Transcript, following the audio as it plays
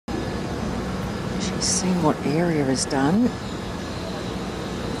She's seen what Area has done.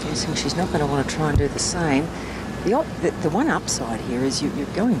 I'm guessing she's not going to want to try and do the same. The one upside here is you're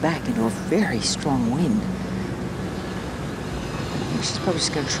going back into a very strong wind. I think she's probably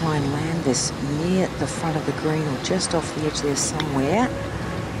just going to try and land this near the front of the green or just off the edge there somewhere.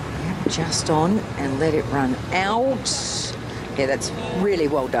 Yep, just on and let it run out. Yeah, that's really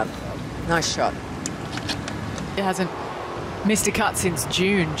well done. Nice shot. It hasn't missed a cut since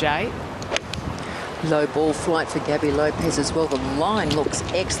June, Jay. Low ball flight for Gaby Lopez as well. The line looks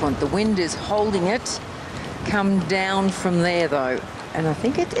excellent. The wind is holding it. Come down from there, though. And I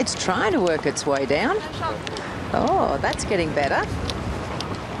think it's trying to work its way down. Oh, that's getting better.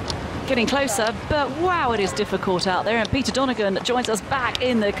 Getting closer, but wow, it is difficult out there. And Peter Donegan joins us back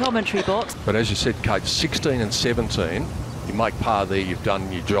in the commentary box. But as you said, Kate, 16 and 17, you make par there, you've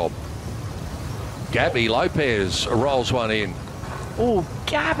done your job. Gaby Lopez rolls one in. Oh,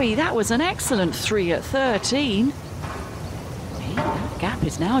 Gaby, that was an excellent 3 at 13. That gap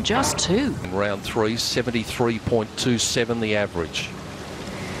is now just 2. In round 3, 73.27 the average.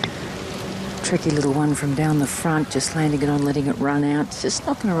 Tricky little one from down the front, just landing it on, letting it run out. It's just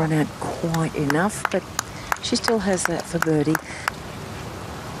not going to run out quite enough, but she still has that for birdie.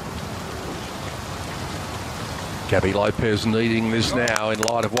 Gaby Lopez needing this now in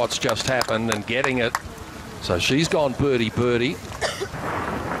light of what's just happened and getting it. So she's gone birdie.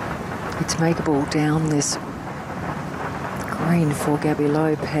 It's makeable down this green for Gaby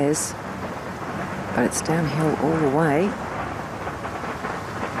Lopez, but it's downhill all the way.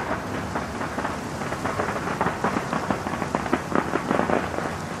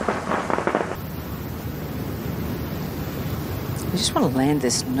 You just want to land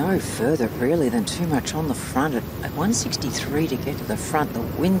this no further really than too much on the front. At 163 to get to the front, the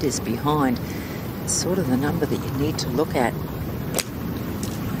wind is behind. It's sort of the number that you need to look at.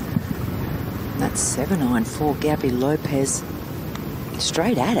 And that's 7-iron for Gaby Lopez.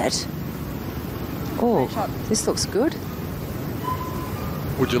 Straight at it. Oh, this looks good.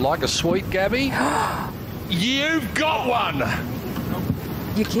 Would you like a sweet, Gaby? You've got one!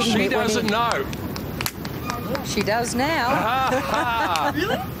 You're kidding me. She doesn't know. She does now.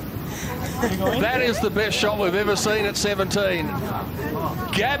 Really? That is the best shot we've ever seen at 17.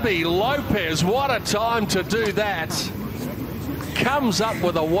 Gaby Lopez, what a time to do that. Comes up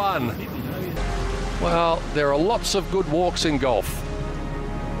with a 1. Well, there are lots of good walks in golf.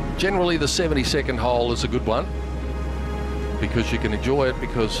 Generally, the 72nd hole is a good one because you can enjoy it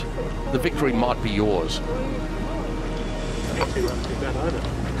because the victory might be yours.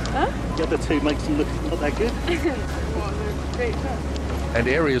 Huh? The other 2 makes them look not that good. And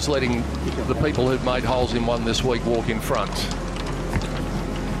Area's letting the people who've made holes in 1 this week walk in front.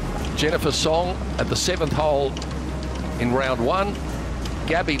 Jennifer Song at the 7th hole in round 1.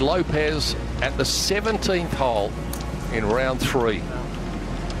 Gaby Lopez at the 17th hole in round 3.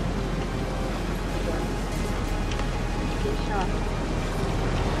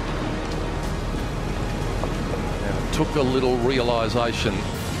 And it took a little realisation,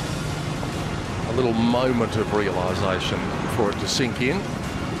 a little moment of realisation for it to sink in.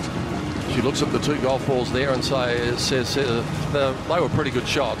 She looks at the 2 golf balls there and says they were pretty good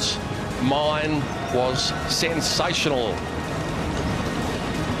shots. Mine was sensational.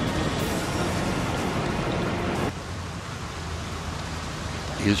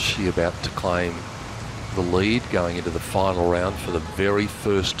 Is she about to claim the lead going into the final round for the very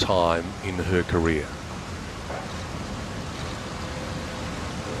first time in her career?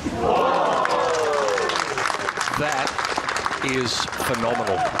 That is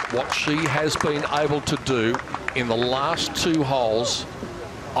phenomenal. What she has been able to do in the last 2 holes,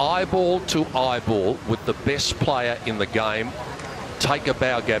 eyeball to eyeball with the best player in the game. Take a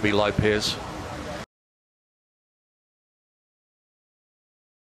bow, Gaby Lopez.